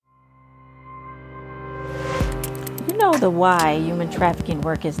know the why human trafficking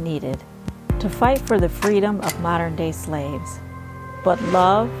work is needed, to fight for the freedom of modern-day slaves. But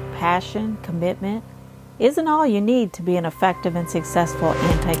love, passion, commitment isn't all you need to be an effective and successful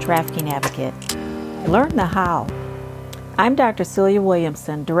anti-trafficking advocate. Learn the how. I'm Dr. Celia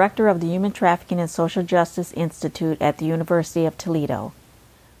Williamson, Director of the Human Trafficking and Social Justice Institute at the University of Toledo.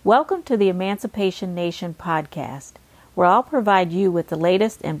 Welcome to the Emancipation Nation podcast, where I'll provide you with the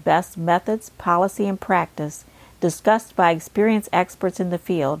latest and best methods, policy, and practice discussed by experienced experts in the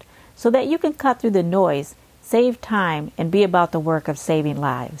field so that you can cut through the noise, save time, and be about the work of saving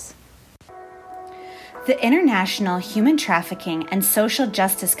lives. The International Human Trafficking and Social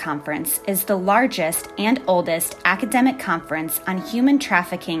Justice Conference is the largest and oldest academic conference on human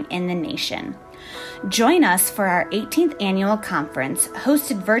trafficking in the nation. Join us for our 18th annual conference,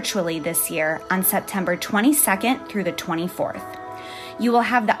 hosted virtually this year on September 22nd through the 24th. You will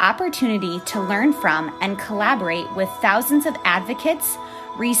have the opportunity to learn from and collaborate with thousands of advocates,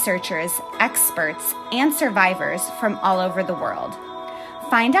 researchers, experts, and survivors from all over the world.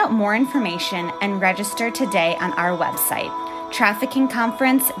 Find out more information and register today on our website,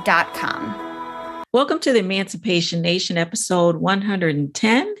 traffickingconference.com. Welcome to the Emancipation Nation, episode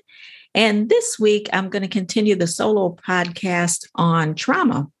 110. And this week, I'm going to continue the solo podcast on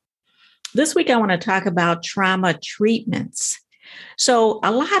trauma. This week, I want to talk about trauma treatments. So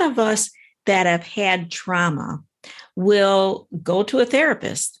a lot of us that have had trauma will go to a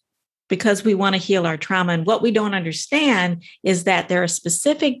therapist because we want to heal our trauma. And what we don't understand is that there are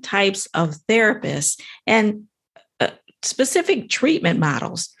specific types of therapists and specific treatment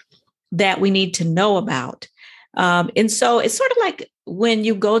models that we need to know about. And so it's sort of like when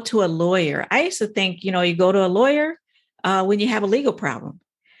you go to a lawyer. I used to think, you go to a lawyer when you have a legal problem.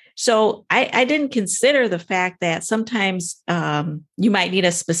 So I didn't consider the fact that sometimes you might need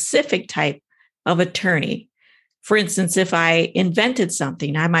a specific type of attorney. For instance, if I invented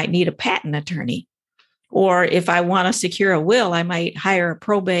something, I might need a patent attorney. Or if I want to secure a will, I might hire a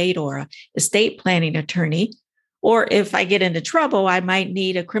probate or a estate planning attorney. Or if I get into trouble, I might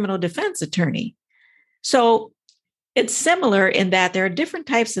need a criminal defense attorney. So it's similar in that there are different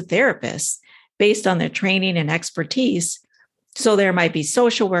types of therapists based on their training and expertise. So there might be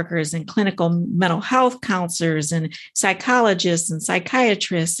social workers and clinical mental health counselors and psychologists and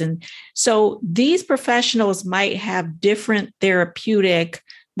psychiatrists. And so these professionals might have different therapeutic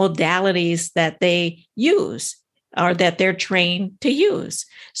modalities that they use or that they're trained to use.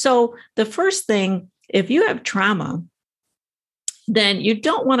 So the first thing, if you have trauma, then you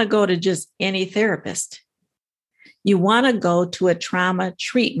don't want to go to just any therapist. You want to go to a trauma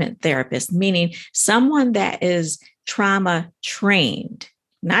treatment therapist, meaning someone that is trauma trained,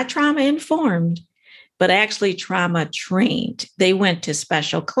 not trauma informed, but actually trauma trained. They went to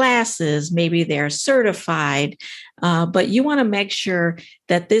special classes, maybe they're certified, but you want to make sure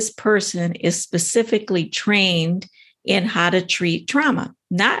that this person is specifically trained in how to treat trauma,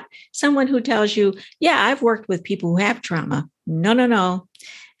 not someone who tells you, yeah, I've worked with people who have trauma. No.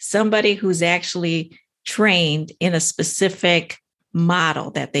 Somebody who's actually trained in a specific model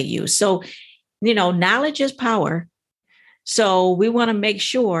that they use. So, knowledge is power. So we want to make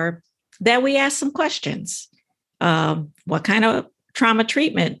sure that we ask some questions. What kind of trauma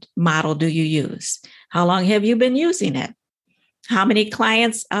treatment model do you use? How long have you been using it? How many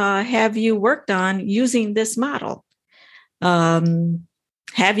clients have you worked on using this model?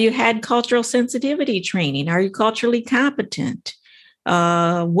 Have you had cultural sensitivity training? Are you culturally competent?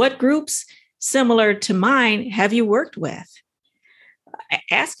 What groups similar to mine have you worked with?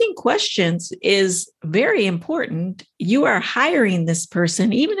 Asking questions is very important. You are hiring this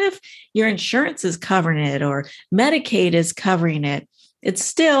person, even if your insurance is covering it or Medicaid is covering it, it's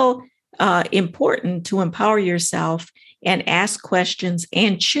still important to empower yourself and ask questions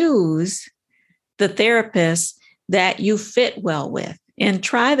and choose the therapist that you fit well with and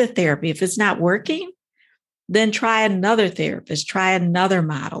try the therapy. If it's not working, then try another therapist, try another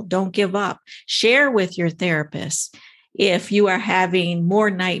model. Don't give up. Share with your therapist. If you are having more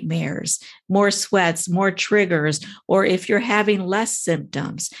nightmares, more sweats, more triggers, or if you're having less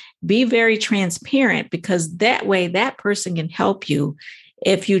symptoms, be very transparent because that way that person can help you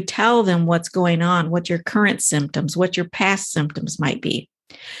if you tell them what's going on, what your current symptoms, what your past symptoms might be.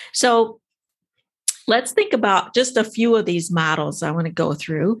 So let's think about just a few of these models I want to go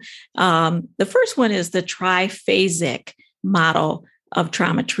through. The first one is the triphasic model of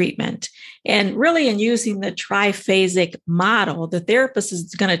trauma treatment. And really, in using the triphasic model, the therapist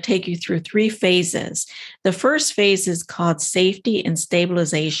is going to take you through 3 phases. The first phase is called safety and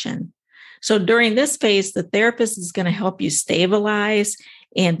stabilization. So during this phase, the therapist is going to help you stabilize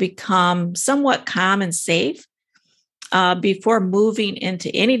and become somewhat calm and safe before moving into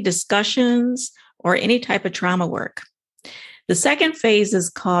any discussions or any type of trauma work. The second phase is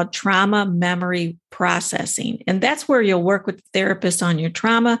called trauma memory processing, and that's where you'll work with therapists on your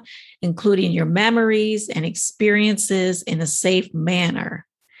trauma, including your memories and experiences in a safe manner.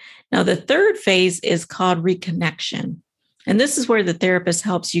 Now, the third phase is called reconnection, and this is where the therapist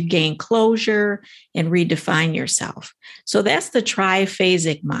helps you gain closure and redefine yourself. So that's the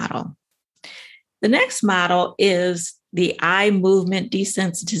triphasic model. The next model is the eye movement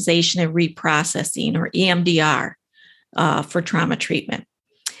desensitization and reprocessing, or EMDR, for trauma treatment.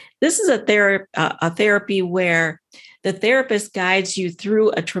 This is a therapy where the therapist guides you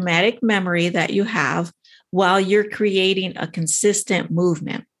through a traumatic memory that you have while you're creating a consistent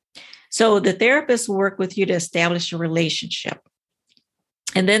movement. So the therapist will work with you to establish a relationship,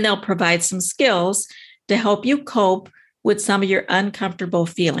 and then they'll provide some skills to help you cope with some of your uncomfortable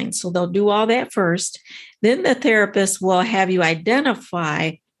feelings. So they'll do all that first. Then the therapist will have you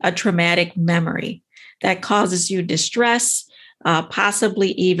identify a traumatic memory that causes you distress,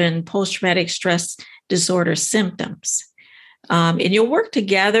 possibly even post-traumatic stress disorder symptoms. And you'll work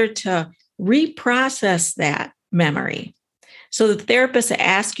together to reprocess that memory. So the therapist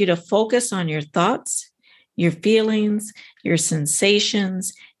asks you to focus on your thoughts, your feelings, your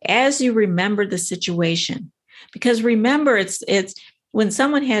sensations as you remember the situation. Because remember, it's when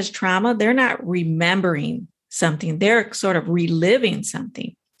someone has trauma, they're not remembering something, they're sort of reliving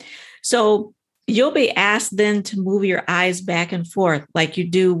something. So you'll be asked then to move your eyes back and forth like you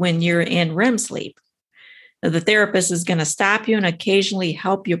do when you're in REM sleep. Now, the therapist is going to stop you and occasionally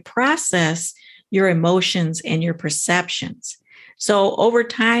help you process your emotions and your perceptions. So over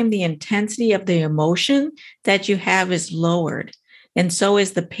time, the intensity of the emotion that you have is lowered, and so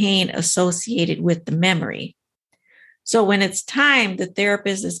is the pain associated with the memory. So when it's time, the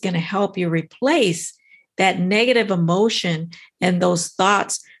therapist is going to help you replace that negative emotion and those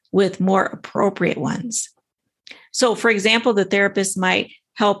thoughts with more appropriate ones. So, for example, the therapist might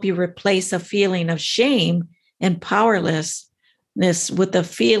help you replace a feeling of shame and powerlessness with a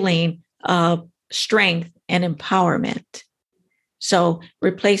feeling of strength and empowerment. So,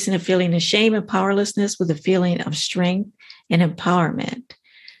 replacing a feeling of shame and powerlessness with a feeling of strength and empowerment.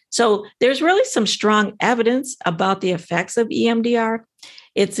 So, there's really some strong evidence about the effects of EMDR.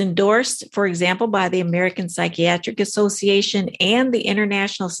 It's endorsed, for example, by the American Psychiatric Association and the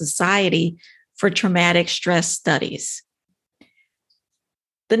International Society for Traumatic Stress Studies.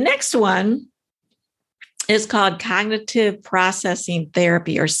 The next one is called cognitive processing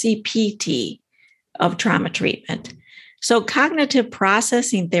therapy, or CPT, of trauma treatment. So cognitive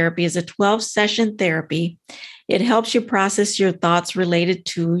processing therapy is a 12-session therapy. It helps you process your thoughts related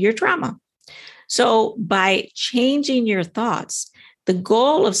to your trauma. So by changing your thoughts, the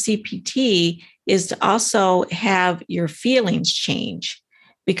goal of CPT is to also have your feelings change,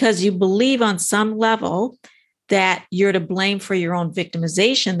 because you believe on some level that you're to blame for your own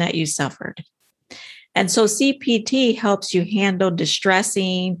victimization that you suffered. And so CPT helps you handle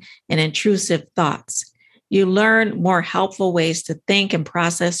distressing and intrusive thoughts. You learn more helpful ways to think and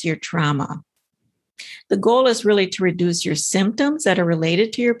process your trauma. The goal is really to reduce your symptoms that are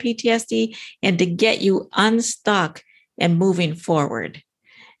related to your PTSD and to get you unstuck and moving forward.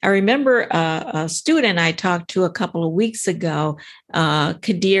 I remember a student I talked to a couple of weeks ago,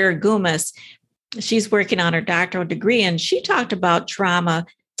 Kadir Gumas. She's working on her doctoral degree, and she talked about trauma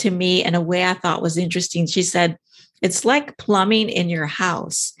to me in a way I thought was interesting. She said, it's like plumbing in your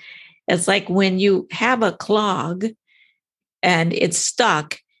house. It's like when you have a clog and it's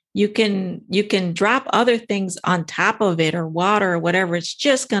stuck, you can drop other things on top of it, or water or whatever. It's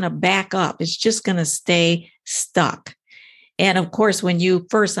just going to back up. It's just going to stay stuck. And of course, when you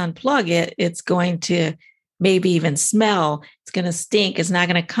first unplug it, it's going to maybe even smell. It's going to stink. It's not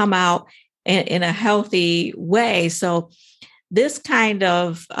going to come out in a healthy way. So this kind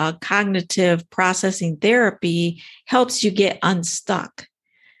of cognitive processing therapy helps you get unstuck.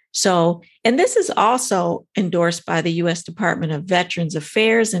 So, and this is also endorsed by the U.S. Department of Veterans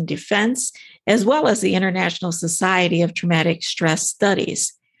Affairs and Defense, as well as the International Society of Traumatic Stress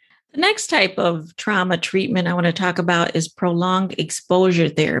Studies. The next type of trauma treatment I want to talk about is prolonged exposure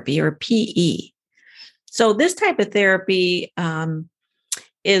therapy, or PE. So this type of therapy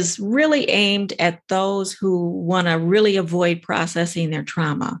is really aimed at those who want to really avoid processing their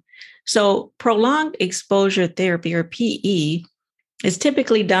trauma. So prolonged exposure therapy, or PE, is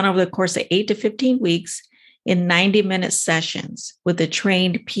typically done over the course of 8 to 15 weeks in 90-minute sessions with a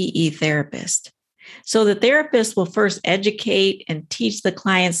trained PE therapist. So the therapist will first educate and teach the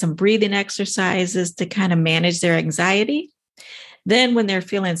client some breathing exercises to kind of manage their anxiety. Then when they're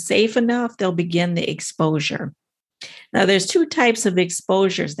feeling safe enough, they'll begin the exposure. Now, there's two types of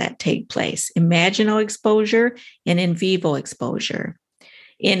exposures that take place: imaginal exposure and in vivo exposure.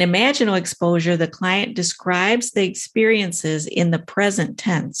 In imaginal exposure, the client describes the experiences in the present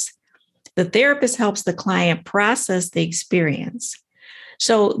tense. The therapist helps the client process the experience.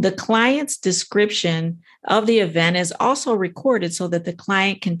 So the client's description of the event is also recorded so that the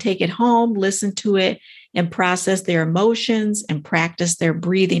client can take it home, listen to it, and process their emotions and practice their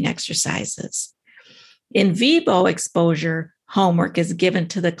breathing exercises. In vivo exposure, homework is given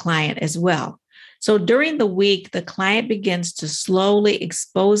to the client as well. So during the week, the client begins to slowly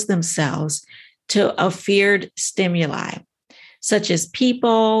expose themselves to a feared stimuli, such as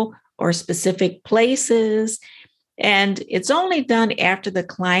people or specific places. And it's only done after the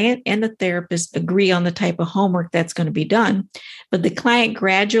client and the therapist agree on the type of homework that's going to be done. But the client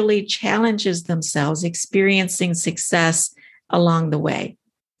gradually challenges themselves, experiencing success along the way.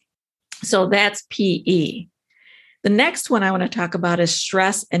 So that's PE. The next one I want to talk about is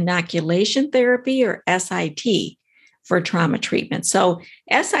stress inoculation therapy, or SIT, for trauma treatment. So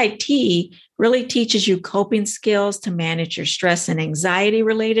SIT really teaches you coping skills to manage your stress and anxiety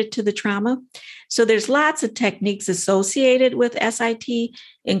related to the trauma. So there's lots of techniques associated with SIT,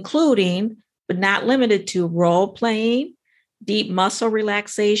 including, but not limited to, role playing, deep muscle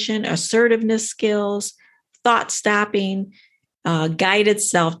relaxation, assertiveness skills, thought stopping, guided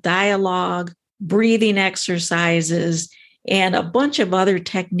self-dialogue, breathing exercises, and a bunch of other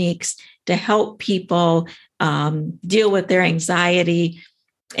techniques to help people deal with their anxiety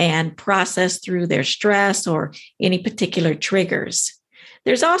and process through their stress or any particular triggers.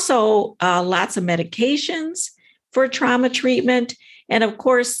 There's also lots of medications for trauma treatment. And of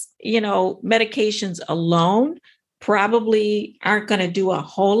course, medications alone probably aren't going to do a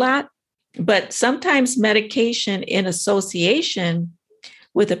whole lot, but sometimes medication in association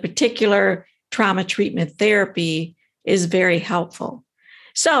with a particular trauma treatment therapy is very helpful.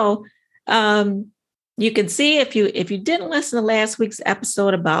 So you can see, if you didn't listen to last week's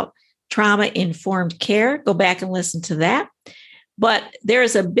episode about trauma-informed care, go back and listen to that. But there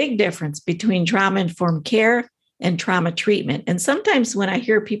is a big difference between trauma-informed care and trauma treatment. And sometimes when I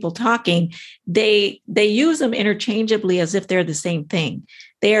hear people talking, they use them interchangeably as if they're the same thing.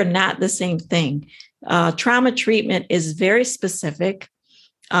 They are not the same thing. Trauma treatment is very specific.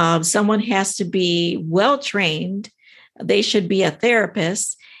 Someone has to be well-trained. They should be a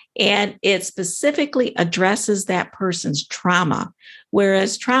therapist, and it specifically addresses that person's trauma.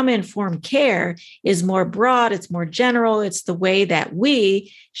 Whereas trauma-informed care is more broad, it's more general, it's the way that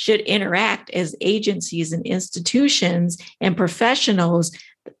we should interact as agencies and institutions and professionals,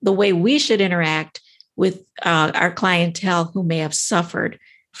 the way we should interact with our clientele who may have suffered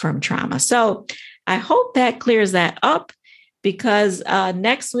from trauma. So I hope that clears that up, because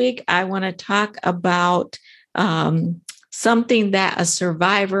next week I want to talk about something that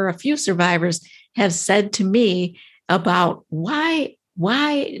a few survivors have said to me about why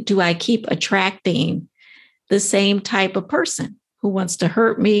do I keep attracting the same type of person who wants to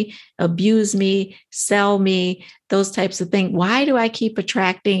hurt me, abuse me, sell me, those types of things. Why do I keep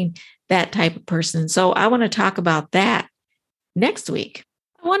attracting that type of person? So I want to talk about that next week.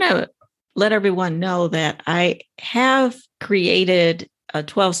 I want to let everyone know that I have created a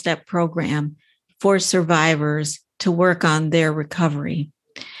 12-step program for survivors to work on their recovery.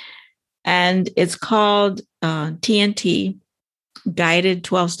 And it's called TNT, Guided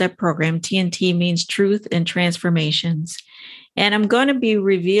 12-Step Program. TNT means Truth and Transformations. And I'm going to be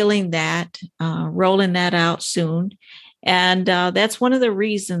revealing that, rolling that out soon. And that's one of the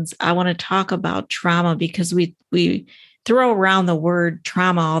reasons I want to talk about trauma, because we throw around the word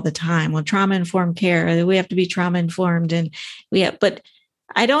trauma all the time. Well, trauma-informed care, we have to be trauma-informed. But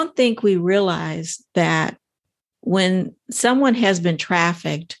I don't think we realize that when someone has been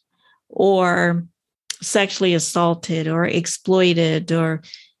trafficked or sexually assaulted or exploited or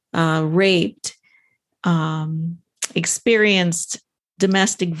raped, experienced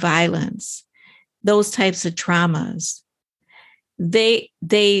domestic violence, those types of traumas, they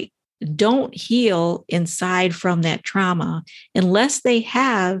don't heal inside from that trauma unless they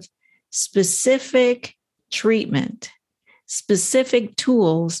have specific treatment, specific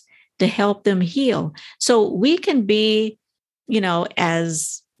tools to help them heal. So we can be, we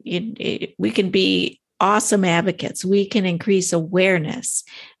can be awesome advocates. We can increase awareness.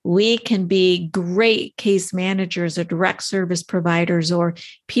 We can be great case managers or direct service providers or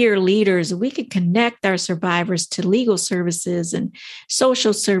peer leaders. We can connect our survivors to legal services and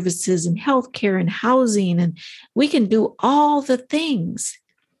social services and healthcare and housing. And we can do all the things.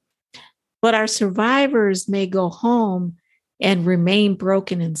 But our survivors may go home and remain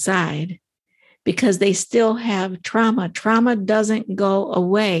broken inside. because they still have trauma. Trauma doesn't go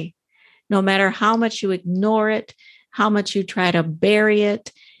away. No matter how much you ignore it, how much you try to bury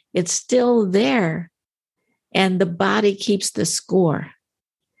it, it's still there. And the body keeps the score.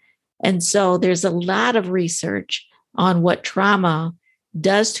 And so there's a lot of research on what trauma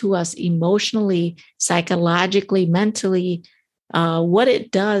does to us emotionally, psychologically, mentally, what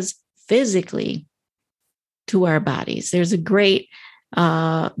it does physically to our bodies. There's a great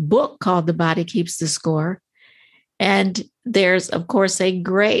book called The Body Keeps the Score. And there's, of course, a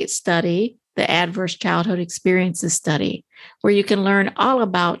great study, the Adverse Childhood Experiences Study, where you can learn all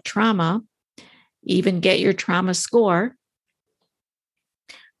about trauma, even get your trauma score.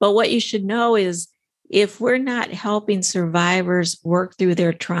 But what you should know is if we're not helping survivors work through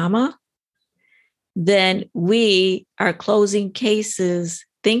their trauma, then we are closing cases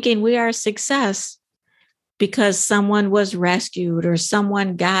thinking we are a success because someone was rescued or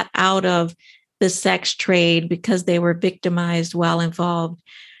someone got out of the sex trade because they were victimized while involved.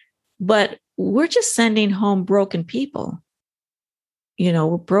 But we're just sending home broken people.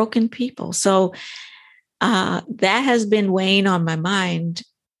 We're broken people. So that has been weighing on my mind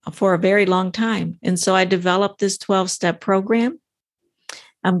for a very long time. And so I developed this 12-step program.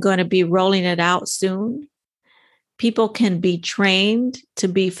 I'm going to be rolling it out soon. People can be trained to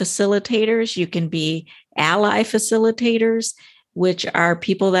be facilitators. You can be ally facilitators, which are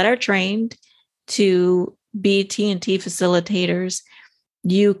people that are trained to be TNT facilitators.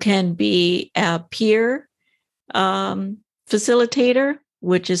 You can be a peer facilitator,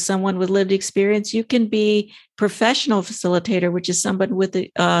 which is someone with lived experience. You can be professional facilitator, which is someone with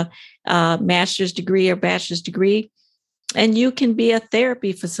a master's degree or bachelor's degree. And you can be a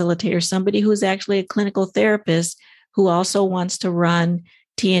therapy facilitator, somebody who's actually a clinical therapist who also wants to run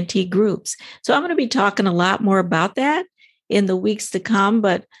TNT groups. So I'm going to be talking a lot more about that in the weeks to come,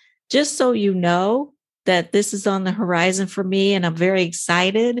 but just so you know that this is on the horizon for me, and I'm very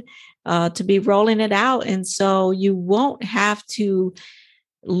excited to be rolling it out. And so you won't have to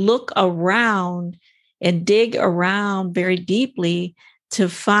look around and dig around very deeply to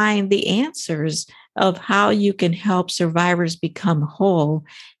find the answers of how you can help survivors become whole,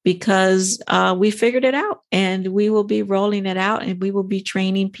 because we figured it out and we will be rolling it out and we will be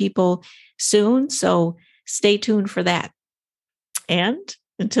training people soon. So stay tuned for that. And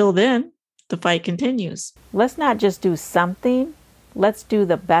until then, the fight continues. Let's not just do something, let's do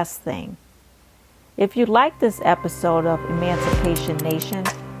the best thing. If you like this episode of Emancipation Nation,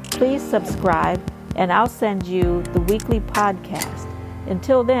 please subscribe and I'll send you the weekly podcast.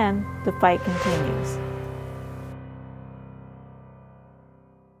 Until then, the fight continues.